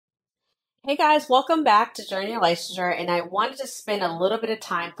Hey guys, welcome back to Journey of Licensure, and I wanted to spend a little bit of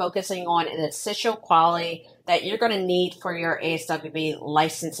time focusing on an essential quality that you're going to need for your ASWB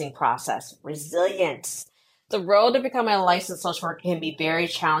licensing process: resilience. The road to becoming a licensed social worker can be very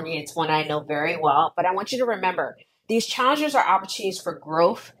challenging. It's one I know very well, but I want you to remember these challenges are opportunities for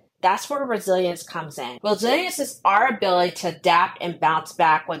growth. That's where resilience comes in. Resilience is our ability to adapt and bounce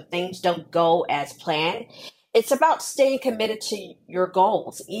back when things don't go as planned. It's about staying committed to your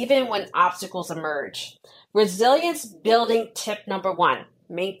goals, even when obstacles emerge. Resilience building tip number one: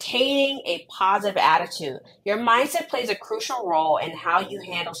 maintaining a positive attitude. Your mindset plays a crucial role in how you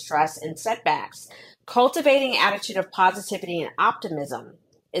handle stress and setbacks. Cultivating an attitude of positivity and optimism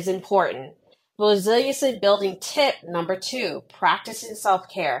is important. Resiliency building tip number two: practicing self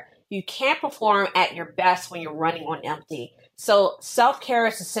care. You can't perform at your best when you're running on empty. So self-care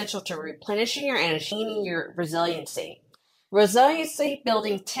is essential to replenishing your energy, maintaining your resiliency. Resiliency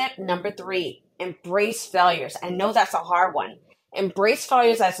building tip number three: embrace failures. I know that's a hard one. Embrace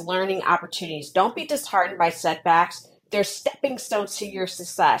failures as learning opportunities. Don't be disheartened by setbacks. They're stepping stones to your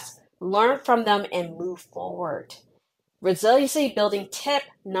success. Learn from them and move forward. Resiliency building tip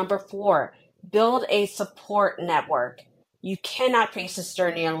number four: build a support network. You cannot face this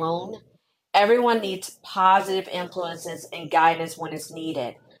journey alone. Everyone needs positive influences and guidance when it's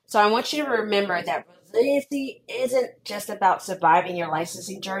needed. So I want you to remember that resiliency isn't just about surviving your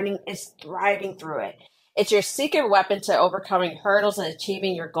licensing journey, it's thriving through it. It's your secret weapon to overcoming hurdles and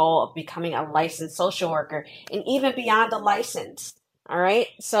achieving your goal of becoming a licensed social worker and even beyond the license. All right.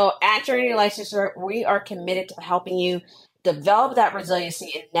 So at Journey Licensure, we are committed to helping you develop that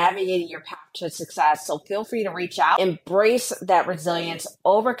resiliency and navigating your path to success. So feel free to reach out, embrace that resilience,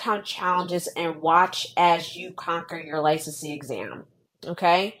 overcome challenges, and watch as you conquer your licensing exam.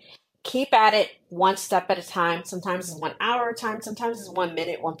 Okay? Keep at it one step at a time. Sometimes it's 1 hour at a time. Sometimes it's 1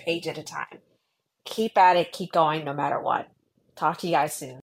 minute, one page at a time. Keep at it. Keep going no matter what. Talk to you guys soon.